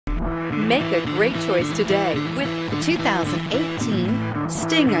Make a great choice today with the 2018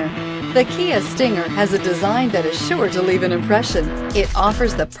 Stinger. The Kia Stinger has a design that is sure to leave an impression. It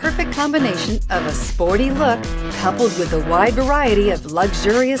offers the perfect combination of a sporty look coupled with a wide variety of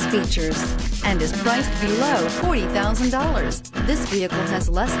luxurious features and is priced below $40,000. This vehicle has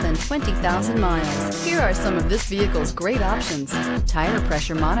less than 20,000 miles. Here are some of this vehicle's great options: tire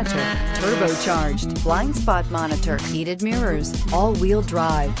pressure monitor, turbocharged, blind spot monitor, heated mirrors, all-wheel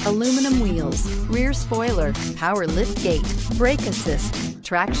drive, aluminum wheels, rear spoiler, power lift gate, brake assist,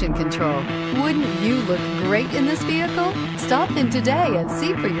 traction control. Wouldn't you look great in this vehicle? Stop in today and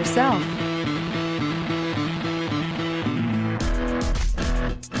see for yourself.